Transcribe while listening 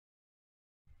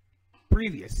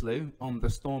Previously on the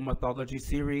Storm Mythology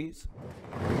series.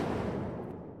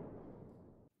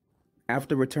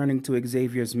 After returning to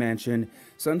Xavier's mansion,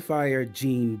 Sunfire,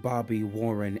 Jean, Bobby,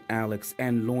 Warren, Alex,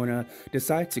 and Lorna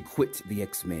decide to quit the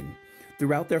X-Men.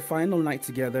 Throughout their final night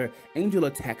together, Angel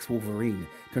attacks Wolverine,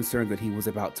 concerned that he was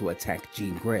about to attack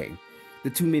Jean Grey. The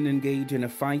two men engage in a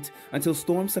fight until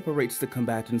Storm separates the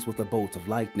combatants with a bolt of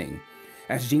lightning.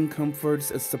 As Jean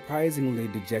comforts a surprisingly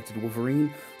dejected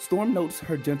Wolverine, Storm notes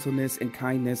her gentleness and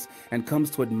kindness and comes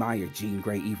to admire Jean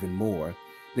Grey even more.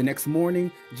 The next morning,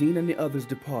 Jean and the others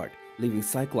depart, leaving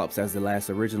Cyclops as the last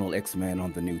original X-Man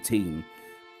on the new team.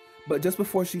 But just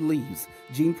before she leaves,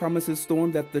 Jean promises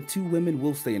Storm that the two women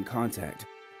will stay in contact.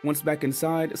 Once back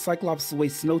inside, Cyclops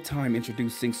wastes no time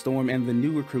introducing Storm and the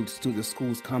new recruits to the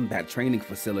school's combat training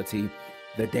facility,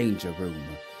 the Danger Room.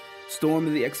 Storm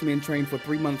and the X-Men train for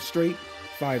 3 months straight,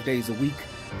 5 days a week,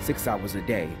 6 hours a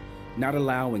day, not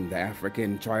allowing the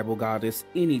African tribal goddess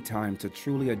any time to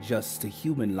truly adjust to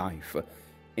human life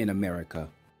in America.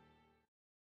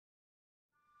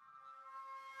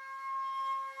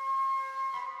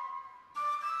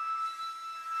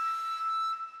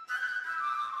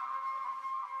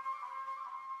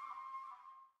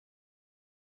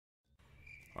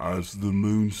 As the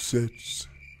moon sets,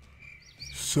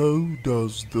 so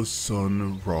does the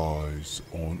sun rise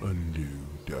on a new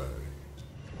day.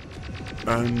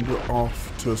 And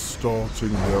after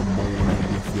starting their morning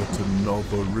with yet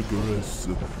another rigorous,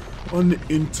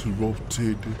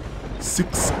 uninterrupted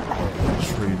 6-hour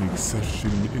training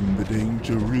session in the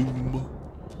Danger Room,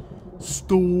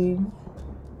 Storm,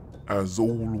 as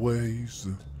always,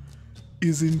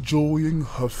 is enjoying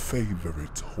her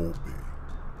favorite hobby: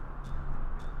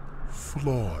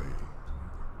 flying.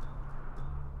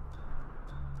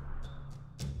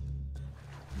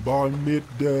 By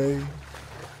midday,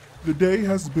 the day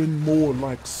has been more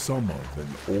like summer than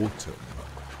autumn,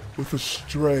 with a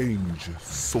strange,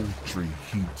 sultry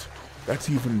heat that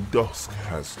even dusk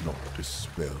has not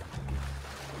dispelled.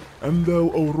 And though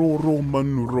Ororo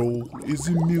Munroe is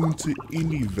immune to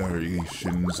any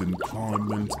variations in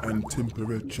climate and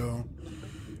temperature,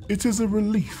 it is a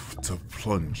relief to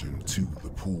plunge into the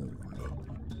pool.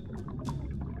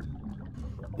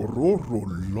 Ororo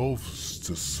loves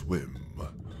to swim,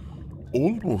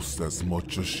 almost as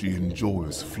much as she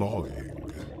enjoys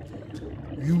flying.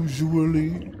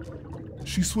 Usually,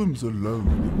 she swims alone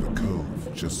in the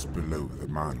cove just below the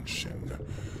mansion,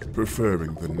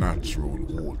 preferring the natural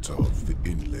water of the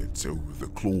inlet over the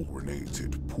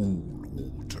chlorinated pool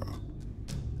water.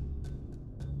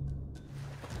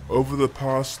 Over the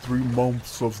past 3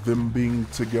 months of them being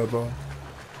together,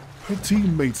 her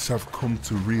teammates have come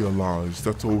to realize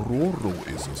that Ororo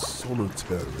is a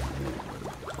solitary woman.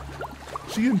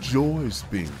 She enjoys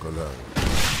being alone.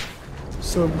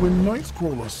 So when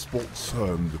Nightcrawler spots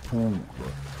her in the pool,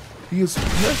 he is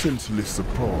pleasantly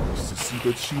surprised to see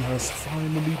that she has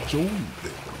finally joined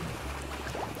them.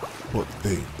 But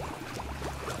then,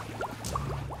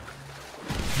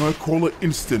 Nightcrawler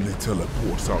instantly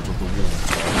teleports out of the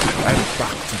water and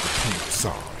back to the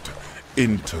poolside,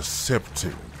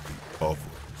 intercepting the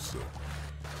others.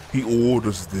 He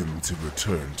orders them to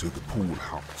return to the pool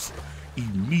house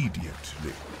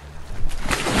immediately.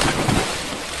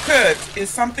 Kurt, is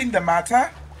something the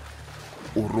matter?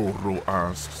 Ororo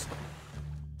asks.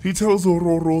 He tells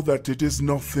Ororo that it is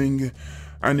nothing,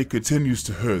 and he continues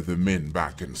to herd the men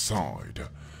back inside.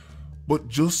 But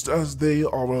just as they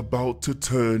are about to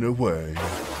turn away,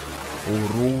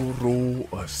 Ororo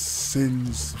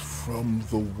ascends from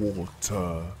the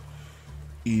water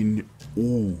in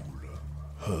all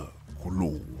her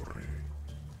glory.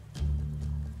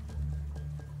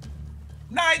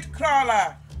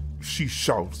 Nightcrawler! She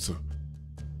shouts.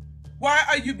 Why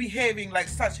are you behaving like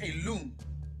such a loon?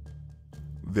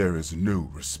 There is no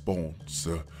response,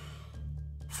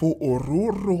 for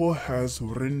Ororo has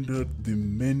rendered the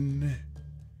men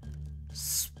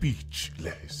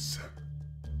speechless.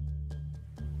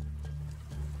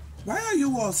 Why are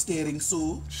you all staring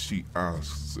so? She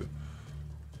asks.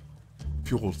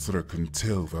 Piotr can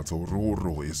tell that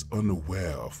Ororo is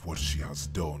unaware of what she has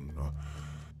done,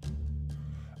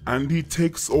 and he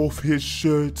takes off his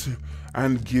shirt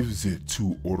and gives it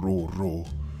to Ororo,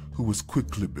 who is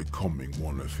quickly becoming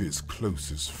one of his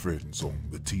closest friends on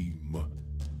the team.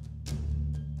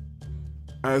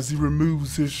 As he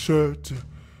removes his shirt,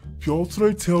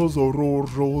 Piotr tells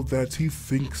Ororo that he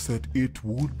thinks that it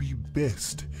would be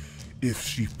best if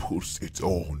she puts it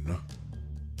on.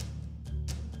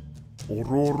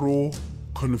 Ororo,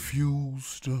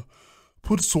 confused,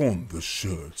 puts on the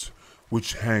shirt,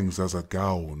 which hangs as a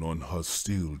gown on her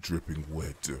still dripping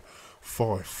wet,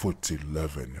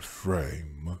 5'11"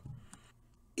 frame.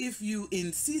 If you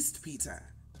insist, Peter,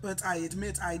 but I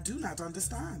admit I do not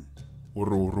understand.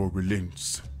 Ororo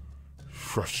relents,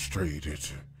 frustrated.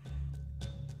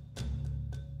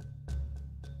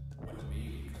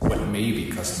 What may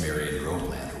be customary in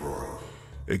Rogueland, Ororo,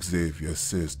 Xavier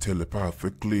says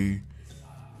telepathically,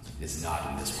 is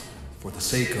not in this one. For the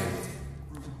sake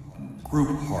of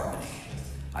group harmony,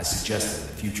 I suggest that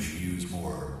in the future you use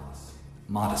more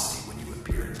modesty when you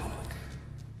appear in public.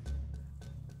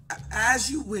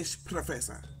 As you wish,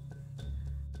 Professor.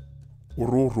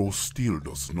 Ororo still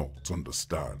does not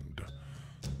understand.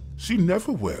 She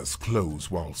never wears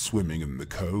clothes while swimming in the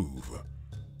cove.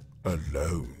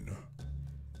 Alone.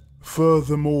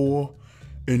 Furthermore,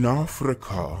 in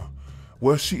Africa,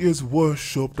 where she is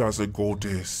worshipped as a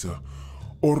goddess,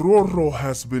 Ororo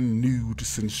has been nude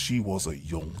since she was a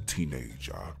young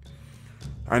teenager.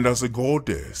 And as a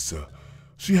goddess,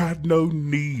 she had no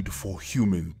need for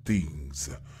human things,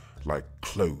 like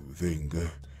clothing,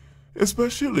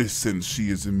 especially since she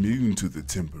is immune to the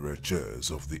temperatures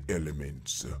of the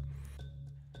elements.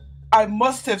 I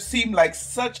must have seemed like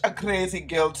such a crazy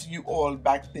girl to you all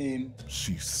back then,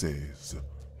 she says.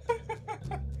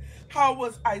 How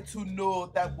was I to know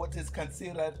that what is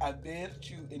considered a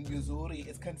virtue in Missouri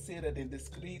is considered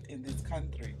indiscreet in this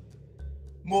country?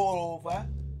 Moreover,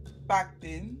 back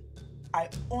then, I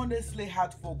honestly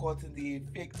had forgotten the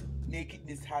effect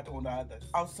nakedness had on others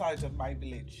outside of my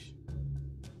village.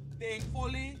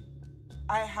 Thankfully,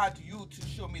 I had you to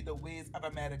show me the ways of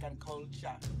American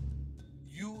culture.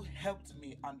 You helped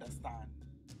me understand.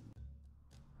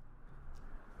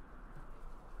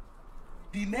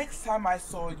 The next time I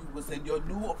saw you was in your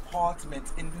new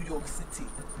apartment in New York City.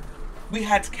 We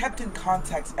had kept in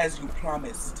contact as you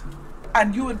promised,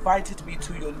 and you invited me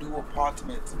to your new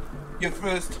apartment, your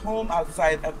first home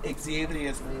outside of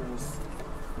Xavier's walls.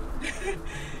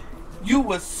 You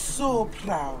were so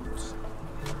proud.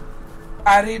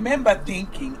 I remember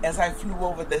thinking as I flew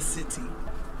over the city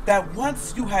that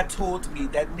once you had told me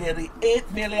that nearly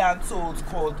 8 million souls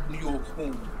called New York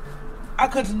home, I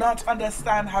could not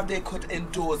understand how they could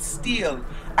endure steel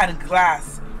and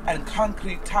glass and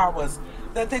concrete towers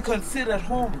that they considered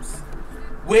homes.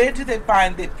 Where do they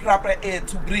find the proper air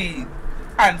to breathe,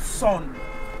 and sun,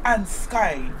 and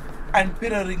sky, and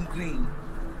billowing green?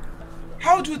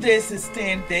 How do they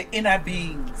sustain their inner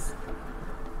beings?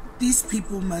 These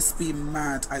people must be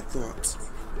mad, I thought.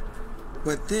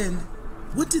 But then,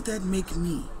 what did that make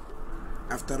me?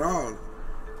 After all,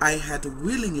 I had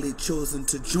willingly chosen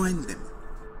to join them.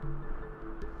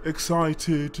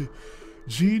 Excited,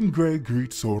 Jean Grey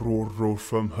greets Ororo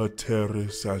from her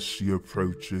terrace as she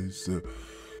approaches.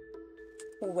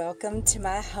 Welcome to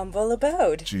my humble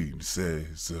abode, Jean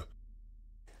says.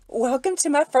 Welcome to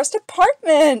my first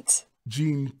apartment.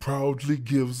 Jean proudly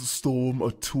gives Storm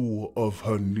a tour of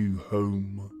her new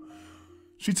home.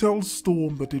 She tells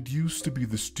Storm that it used to be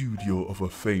the studio of a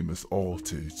famous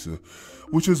artist,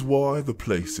 which is why the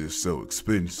place is so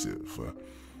expensive.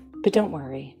 But don't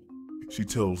worry. She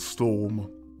tells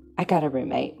Storm, I got a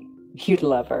roommate. You'd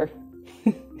love her.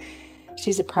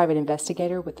 She's a private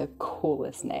investigator with the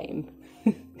coolest name.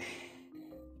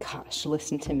 Gosh,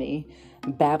 listen to me,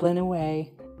 babbling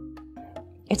away.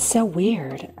 It's so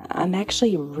weird. I'm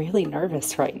actually really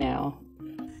nervous right now.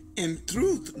 In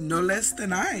truth, no less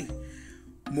than I.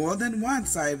 More than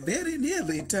once, I very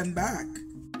nearly turned back.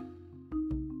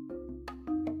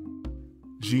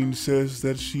 Jean says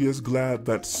that she is glad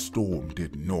that Storm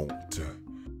did not.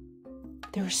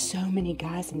 There are so many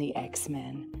guys in the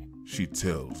X-Men, she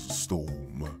tells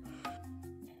Storm.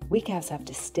 We guys have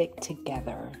to stick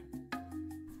together.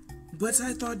 But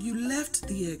I thought you left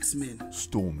the X-Men,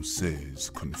 Storm says,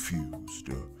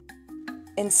 confused.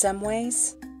 In some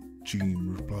ways,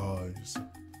 Jean replies.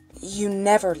 You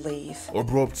never leave.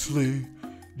 Abruptly,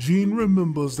 Jean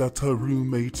remembers that her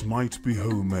roommate might be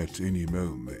home at any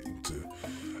moment.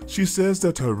 She says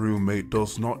that her roommate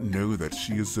does not know that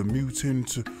she is a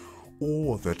mutant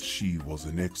or that she was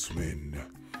an X-Men.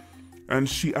 And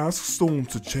she asks Storm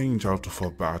to change out of her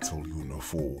battle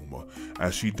uniform,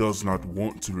 as she does not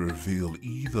want to reveal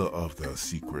either of their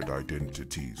secret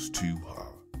identities to her.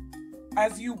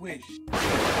 as you wish.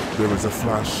 There is a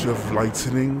flash of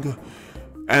lightning,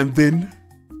 and then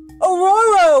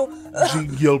Ororo!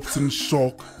 Jean yelps in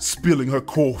shock, spilling her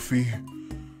coffee.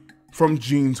 From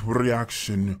Jean's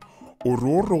reaction,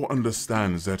 Ororo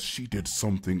understands that she did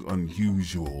something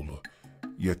unusual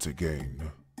yet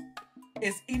again.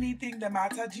 Is anything the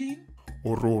matter, Jean?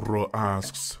 Ororo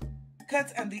asks.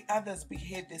 Kurt and the others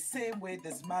behaved the same way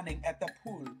this morning at the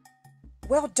pool.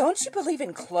 Well, don't you believe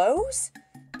in clothes?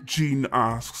 Jean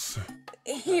asks.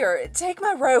 Here, take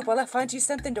my robe while I find you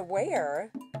something to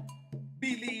wear.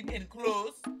 Believe in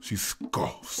clothes? She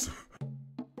scoffs.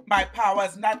 My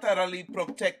powers naturally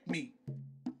protect me.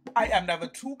 I am never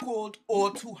too cold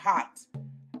or too hot.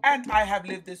 And I have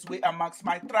lived this way amongst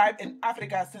my tribe in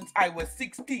Africa since I was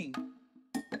 16.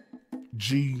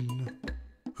 Jean,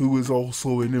 who is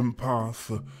also an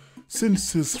empath,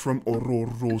 senses from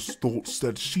Ororo's thoughts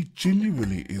that she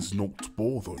genuinely is not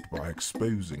bothered by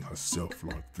exposing herself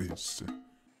like this.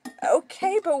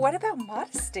 Okay, but what about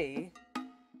modesty?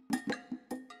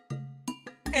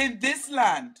 In this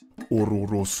land,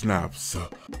 Ororo snaps.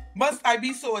 must I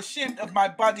be so ashamed of my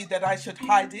body that I should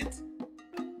hide it?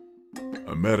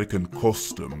 American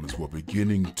customs were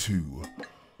beginning to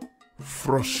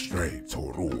frustrate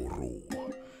Ororo.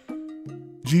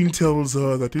 Jean tells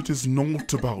her that it is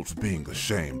not about being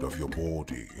ashamed of your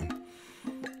body.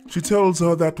 She tells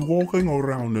her that walking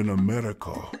around in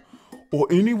America, or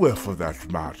anywhere for that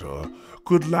matter,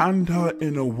 could land her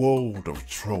in a world of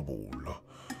trouble.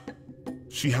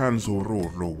 She hands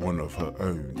Ororo one of her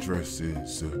own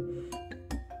dresses.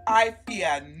 I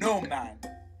fear no man.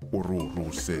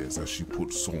 Ororo says as she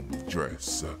puts on the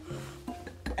dress.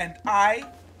 And I?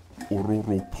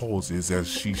 Ororo pauses as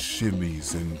she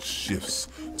shimmies and shifts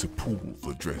to pull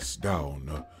the dress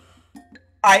down.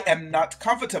 I am not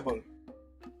comfortable.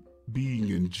 Being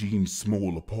in Jean's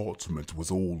small apartment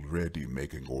was already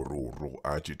making Ororo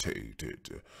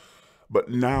agitated. But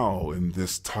now, in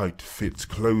this tight-fit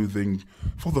clothing,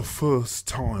 for the first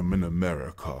time in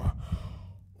America,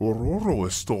 Ororo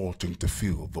is starting to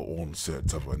feel the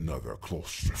onset of another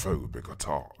claustrophobic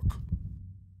attack.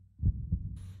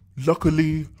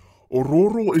 Luckily,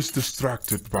 Ororo is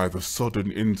distracted by the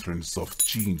sudden entrance of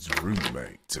Jean's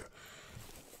roommate,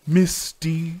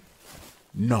 Misty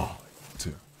Knight.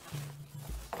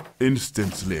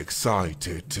 Instantly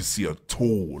excited to see a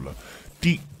tall,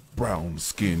 deep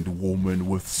brown-skinned woman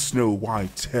with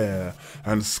snow-white hair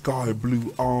and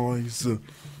sky-blue eyes,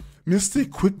 Misty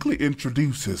quickly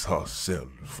introduces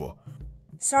herself.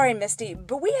 Sorry, Misty,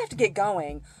 but we have to get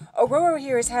going. Ororo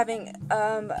here is having,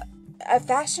 a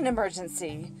fashion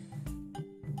emergency.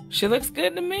 She looks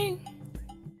good to me.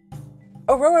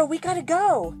 Ororo, we gotta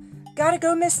go. Gotta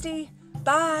go, Misty.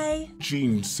 Bye.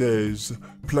 Jean says,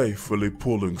 playfully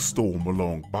pulling Storm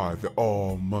along by the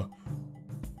arm.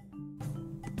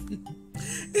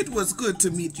 It was good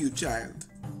to meet you, child.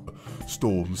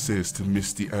 Storm says to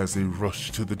Misty as they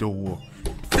rush to the door.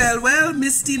 Farewell,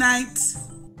 Misty Knight.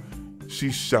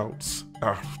 She shouts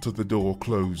after the door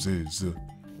closes.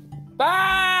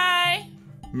 Bye!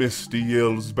 Misty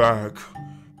yells back.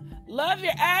 Love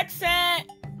your accent!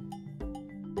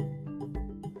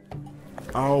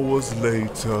 Hours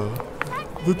later,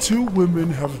 the two women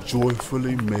have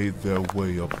joyfully made their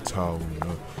way uptown,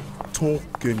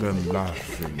 talking and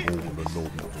laughing all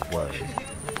along the way.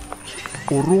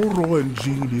 Ororo and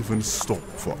Jean even stop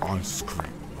for ice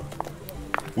cream,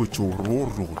 which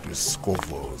Ororo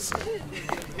discovers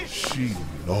she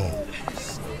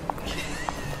loves.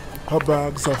 Her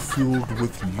bags are filled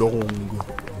with long,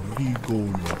 regal,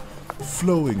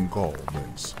 flowing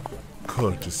garments,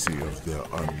 courtesy of their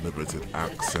unlimited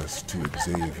access to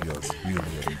Xavier's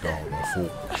billion-dollar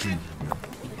fortune.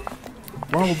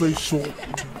 While they shop,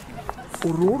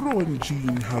 Ororo and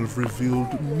Jean have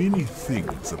revealed many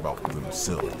things about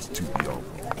themselves to the other.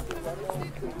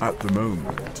 At the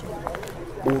moment,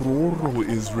 Ororo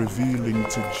is revealing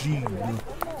to Jean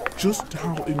just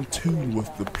how in tune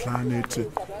with the planet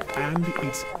and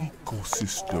its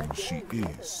ecosystem she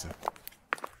is.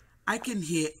 I can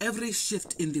hear every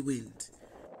shift in the wind.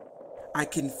 I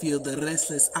can feel the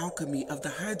restless alchemy of the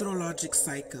hydrologic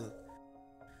cycle.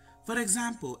 For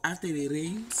example, after it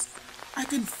rains, I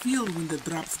can feel when the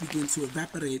drops begin to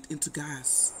evaporate into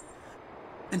gas.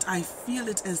 And I feel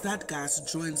it as that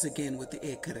gas joins again with the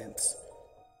air currents.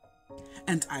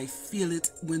 And I feel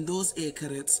it when those air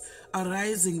currents are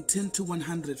rising 10 to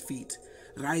 100 feet,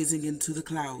 rising into the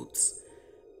clouds.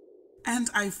 And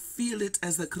I feel it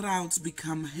as the clouds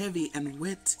become heavy and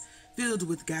wet, filled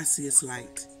with gaseous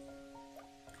light.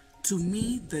 To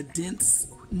me, the dense,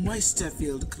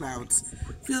 moisture-filled clouds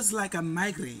feels like a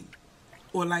migraine,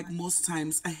 or like most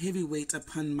times a heavy weight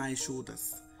upon my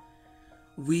shoulders.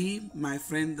 We, my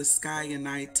friend the sky and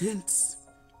I, tense,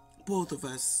 both of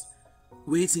us,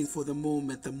 waiting for the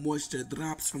moment the moisture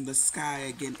drops from the sky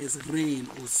again as rain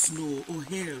or snow or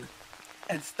hail,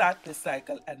 and start the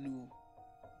cycle anew.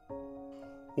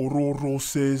 Ororo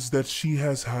says that she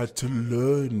has had to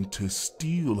learn to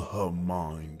steel her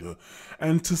mind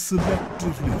and to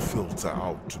selectively filter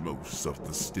out most of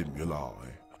the stimuli.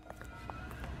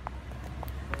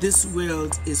 This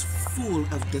world is full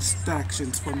of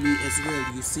distractions for me as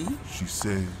well, you see? She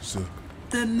says,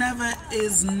 There never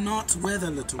is not weather,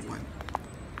 little one.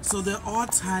 So there are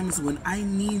times when I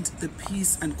need the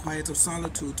peace and quiet of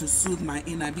solitude to soothe my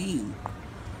inner being,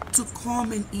 to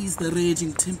calm and ease the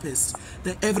raging tempest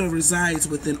that ever resides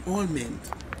within all men.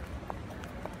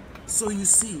 So you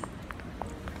see,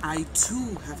 I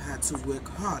too have had to work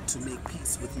hard to make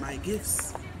peace with my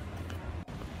gifts.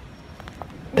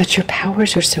 But your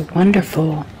powers are so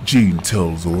wonderful. Jean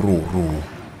tells Ororo.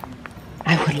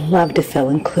 I would love to feel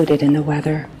included in the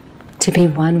weather, to be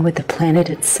one with the planet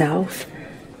itself.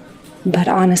 But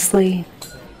honestly,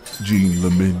 Jean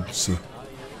laments.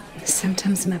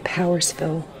 Sometimes my powers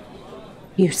feel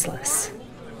useless.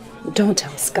 Don't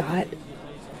tell Scott,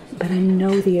 but I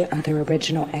know the other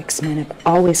original X-Men have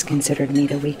always considered me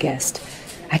the weakest.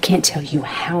 I can't tell you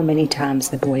how many times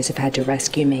the boys have had to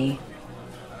rescue me.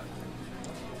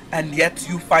 And yet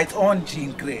you fight on,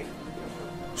 Jean Grey.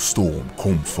 Storm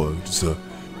comforts.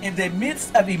 In the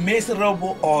midst of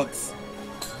immeasurable odds,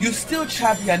 you still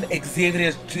champion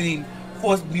Xavier's dream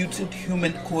for mutant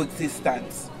human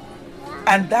coexistence.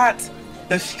 And that,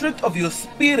 the strength of your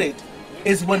spirit,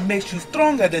 is what makes you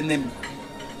stronger than them.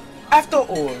 After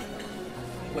all,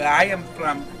 where I am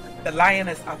from, the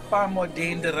lioness are far more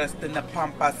dangerous than the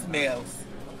pampas males.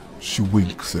 She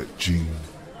winks at Jean.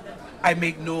 I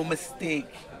make no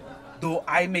mistake, though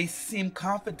I may seem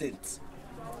confident.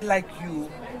 Like you,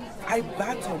 I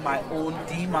battle my own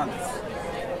demons.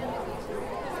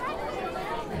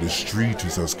 The street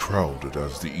is as crowded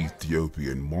as the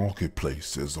Ethiopian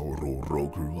marketplaces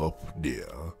Ororo grew up near.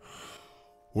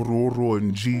 Ororo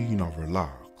and Jean are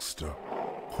relaxed,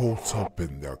 caught up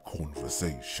in their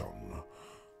conversation,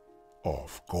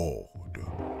 off guard.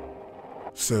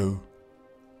 So,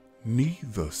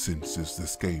 neither senses the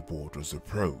skateboarder's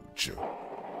approach,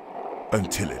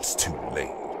 until it's too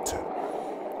late.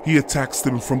 He attacks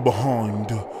them from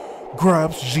behind,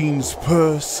 grabs Jean's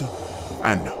purse,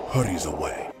 and hurries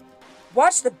away.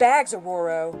 Watch the bags,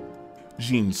 Ororo.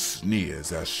 Jean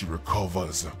sneers as she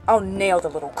recovers. I'll nail the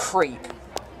little creep.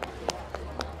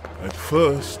 At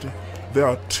first, there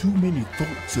are too many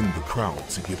thoughts in the crowd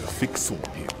to get a fix on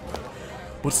him.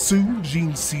 But soon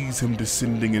Jean sees him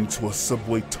descending into a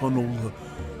subway tunnel,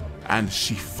 and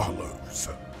she follows.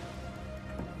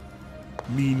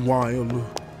 Meanwhile,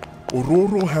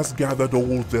 Ororo has gathered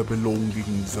all their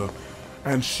belongings,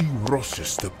 and she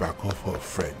rushes to back up her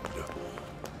friend.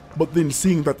 But then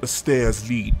seeing that the stairs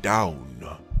lead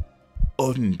down,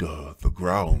 under the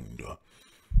ground,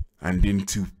 and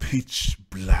into pitch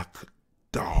black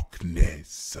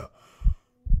darkness,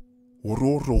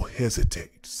 Ororo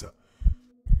hesitates.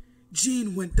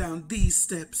 Jean went down these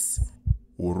steps.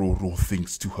 Ororo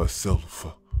thinks to herself.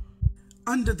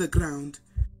 Under the ground.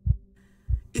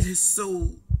 It is so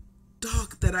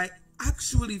dark that I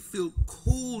actually feel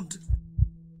cold.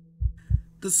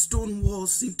 The stone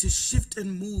walls seem to shift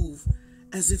and move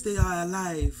as if they are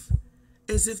alive,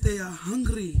 as if they are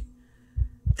hungry,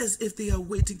 as if they are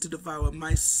waiting to devour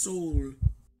my soul.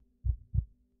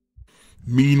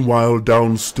 Meanwhile,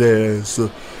 downstairs,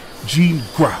 Jean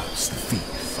grabs the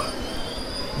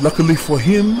thief. Luckily for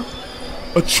him,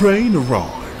 a train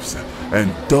arrives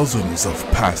and dozens of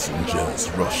passengers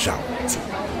rush out.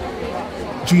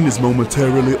 Jean is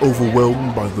momentarily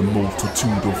overwhelmed by the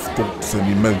multitude of thoughts and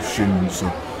emotions.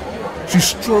 She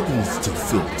struggles to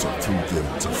filter through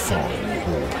them to find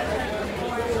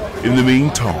her. In the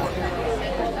meantime,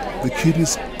 the kid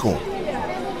is gone.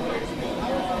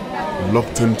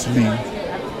 Reluctantly,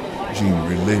 Jean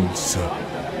relents,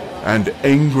 and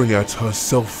angry at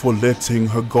herself for letting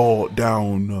her guard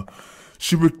down,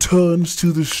 she returns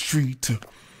to the street,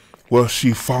 where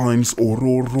she finds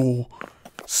Ororo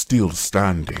still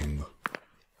standing.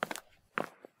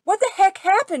 What the heck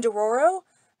happened, Ororo?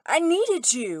 I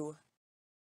needed you.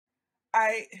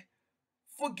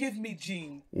 Forgive me,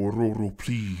 Jean. Ororo,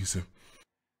 please.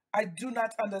 I do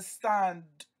not understand,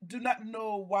 do not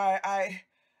know why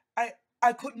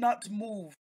I could not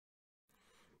move.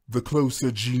 The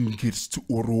closer Jean gets to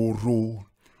Ororo,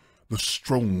 the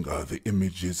stronger the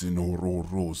images in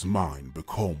Ororo's mind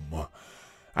become.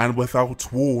 And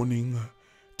without warning,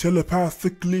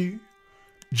 telepathically,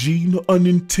 Jean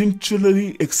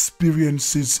unintentionally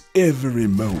experiences every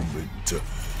moment,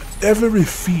 every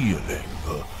feeling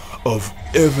of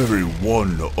every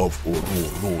one of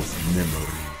Ororo's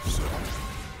memories.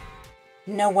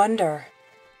 No wonder.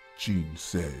 Jean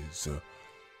says,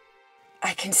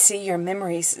 I can see your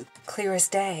memories clear as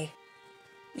day.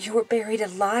 You were buried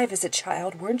alive as a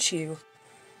child, weren't you?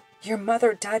 Your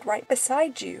mother died right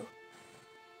beside you.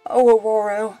 Oh,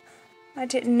 Ororo, I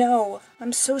didn't know.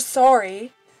 I'm so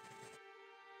sorry.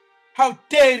 How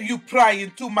dare you pry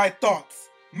into my thoughts,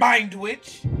 mind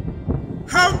witch?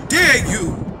 How dare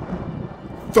you!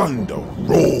 Thunder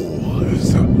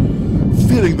roars.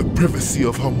 Feeling the privacy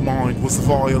of her mind was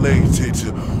violated,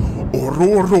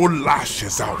 Ororo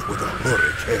lashes out with a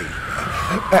hurricane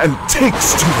and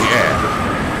takes to the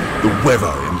air, the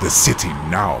weather in the city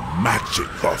now matching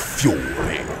her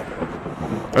fury.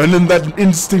 And in that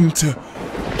instant,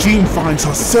 Jean finds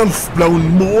herself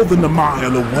blown more than a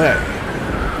mile away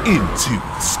into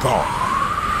the sky.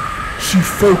 She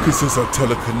focuses her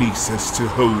telekinesis to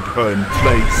hold her in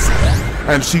place,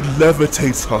 and she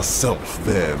levitates herself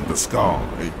there in the sky.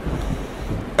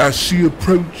 As she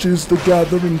approaches the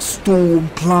gathering storm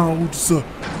clouds,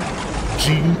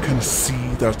 Jean can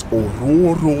see that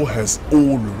Ororo has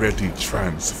already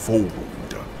transformed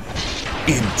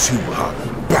into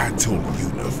her battle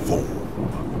uniform.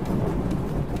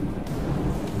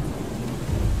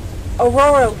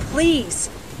 Ororo, please!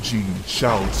 Jean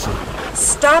shouts.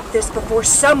 Stop this before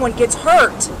someone gets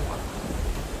hurt!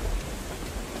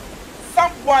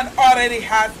 Someone already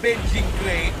has been Jean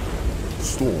Grey.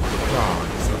 Storm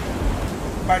replies.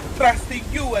 By trusting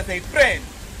you as a friend.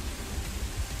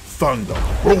 Thunder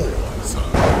roars.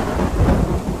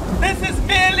 This is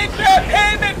merely fair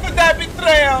payment for that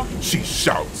betrayal. She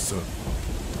shouts.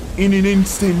 In an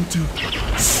instant,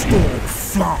 Storm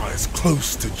flies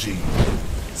close to Jean,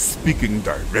 speaking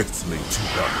directly to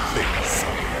her face.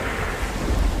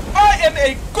 I am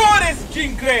a goddess,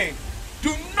 Jean Grey.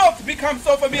 Do not become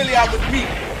so familiar with me.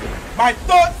 My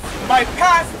thoughts, my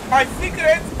past, my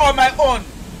secrets are my own.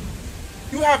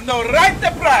 You have no right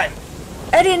to pry.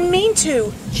 I didn't mean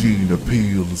to. Jean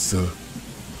appeals.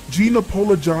 Jean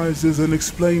apologizes and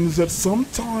explains that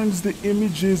sometimes the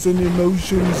images and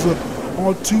emotions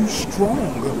are too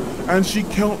strong, and she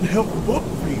can't help but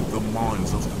read the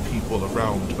minds of the people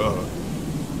around her.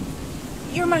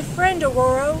 You're my friend,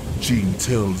 Ororo. Jean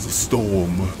tells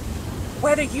Storm.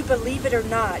 Whether you believe it or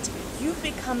not, you've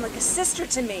become like a sister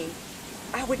to me.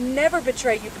 I would never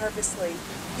betray you purposely.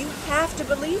 You have to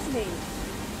believe me.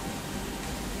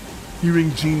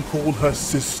 Hearing Jean call her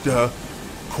sister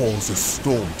causes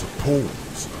Storm to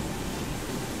pause.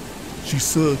 She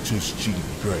searches Jean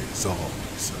Grey's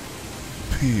eyes,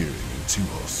 peering into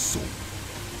her soul.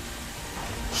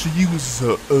 She uses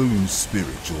her own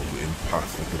spiritual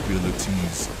empathic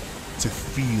abilities to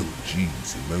feel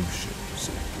Jean's emotions,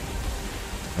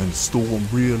 and Storm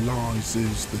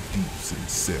realizes the deep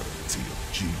sincerity of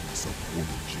Jean's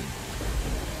apology.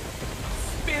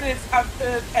 Spirits of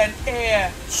earth and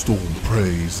air. Storm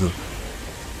prays.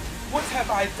 What have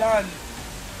I done?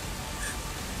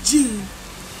 Jean,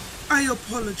 I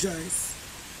apologize.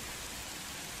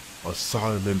 A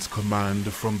silent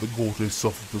command from the goddess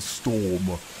of the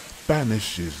storm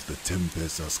banishes the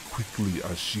tempest as quickly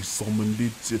as she summoned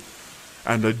it,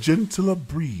 and a gentler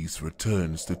breeze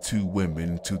returns the two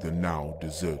women to the now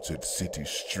deserted city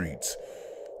streets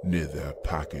near their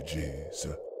packages.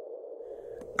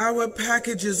 Our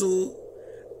packages,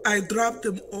 I dropped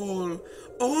them all.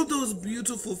 All those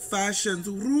beautiful fashions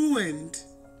ruined.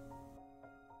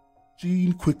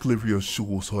 Jean quickly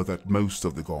reassures her that most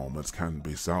of the garments can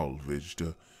be salvaged.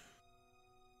 And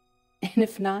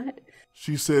if not?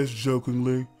 She says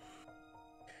jokingly.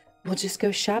 We'll just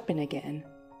go shopping again,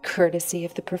 courtesy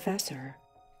of the professor.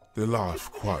 They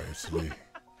laugh quietly.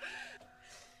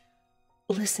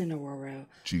 Listen, Ororo.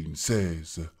 Jean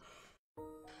says.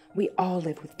 We all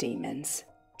live with demons.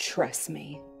 Trust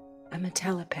me. I'm a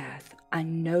telepath. I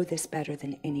know this better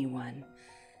than anyone.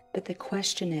 But the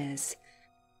question is,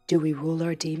 do we rule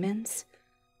our demons?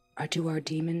 Or do our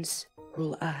demons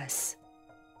rule us?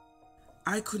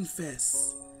 I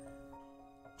confess.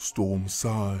 Storm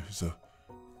sighs.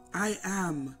 I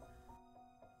am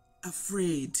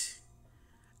afraid.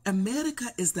 America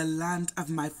is the land of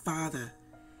my father,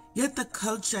 yet the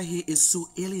culture here is so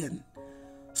alien,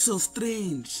 so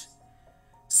strange.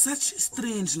 Such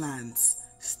strange lands,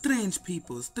 strange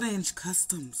people, strange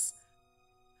customs.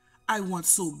 I want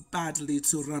so badly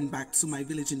to run back to my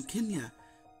village in Kenya,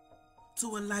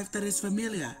 to a life that is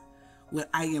familiar, where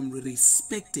I am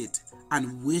respected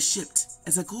and worshipped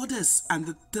as a goddess, and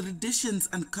the traditions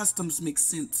and customs make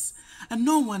sense, and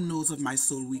no one knows of my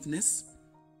soul weakness.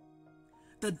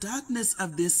 The darkness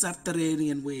of this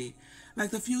subterranean way,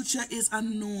 like the future, is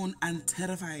unknown and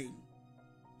terrifying.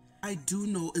 I do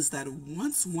know is that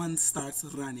once one starts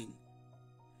running,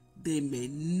 they may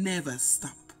never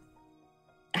stop.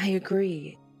 I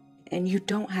agree. And you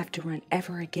don't have to run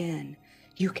ever again.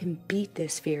 You can beat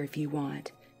this fear if you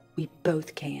want. We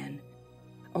both can.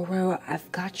 Ororo,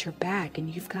 I've got your back and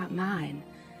you've got mine.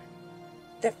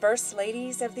 The first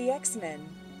ladies of the X-Men.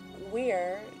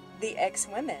 We're the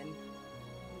X-Women.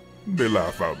 They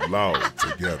laugh out loud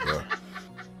together.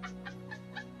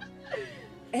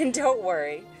 And don't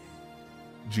worry,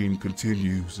 Jean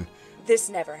continues. this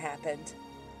never happened.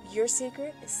 Your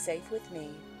secret is safe with me.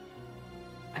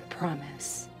 I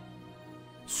promise.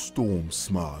 Storm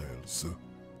smiles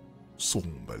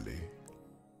somberly.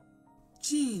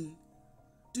 Jean,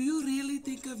 do you really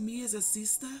think of me as a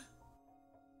sister?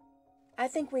 I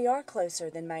think we are closer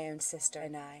than my own sister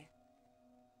and I.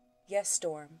 Yes,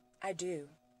 Storm, I do.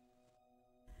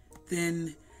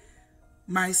 Then,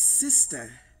 my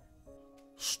sister,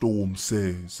 Storm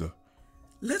says,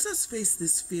 let us face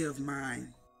this fear of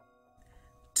mine.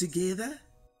 Together?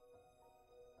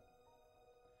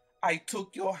 I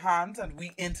took your hand and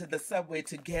we entered the subway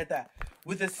together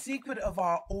with a secret of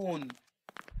our own.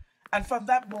 And from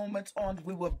that moment on,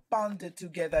 we were bonded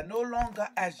together, no longer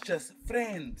as just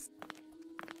friends,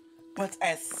 but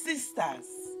as sisters.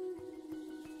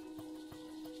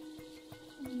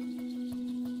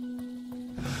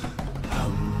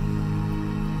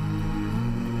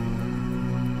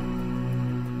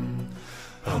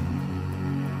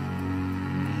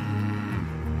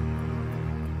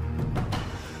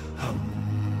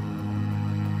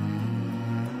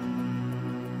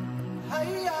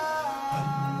 Hiya!